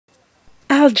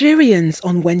Algerians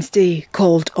on Wednesday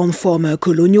called on former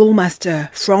colonial master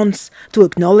France to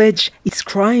acknowledge its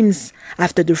crimes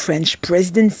after the French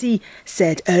presidency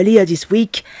said earlier this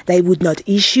week they would not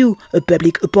issue a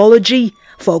public apology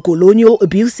for colonial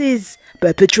abuses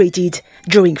perpetrated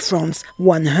during France's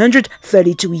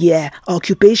 132-year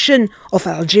occupation of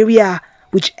Algeria,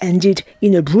 which ended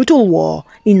in a brutal war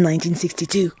in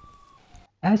 1962.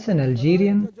 As an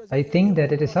Algerian, I think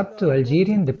that it is up to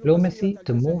Algerian diplomacy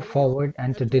to move forward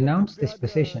and to denounce this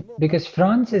position, because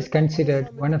France is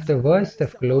considered one of the worst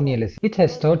of colonialism. It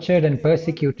has tortured and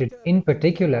persecuted, in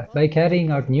particular, by carrying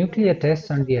out nuclear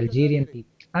tests on the Algerian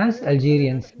people. As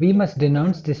Algerians, we must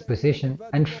denounce this position,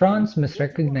 and France must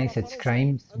recognize its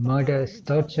crimes, murders,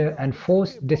 torture, and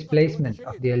forced displacement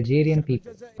of the Algerian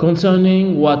people.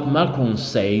 Concerning what Macron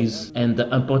says and the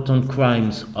important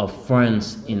crimes of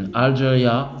France in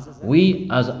Algeria, we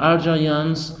as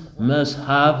Algerians must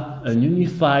have a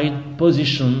unified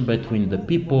position between the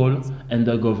people and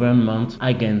the government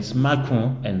against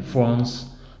Macron and France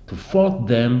to force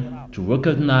them to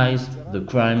recognize the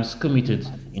crimes committed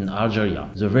in Algeria,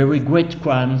 the very great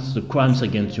crimes, the crimes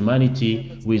against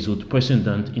humanity without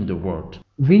precedent in the world.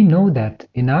 We know that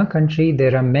in our country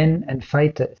there are men and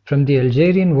fighters from the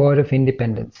Algerian War of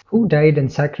Independence who died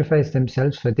and sacrificed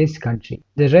themselves for this country.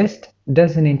 The rest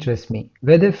doesn't interest me.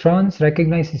 Whether France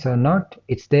recognizes or not,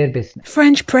 it's their business.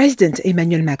 French President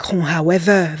Emmanuel Macron,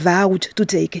 however, vowed to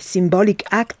take symbolic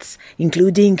acts,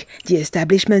 including the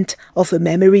establishment of a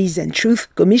Memories and Truth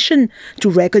Commission to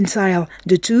reconcile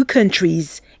the two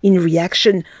countries, in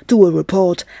reaction to a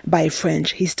report by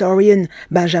French historian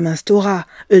Benjamin Stora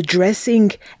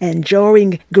addressing and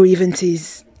jarring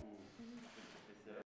grievances.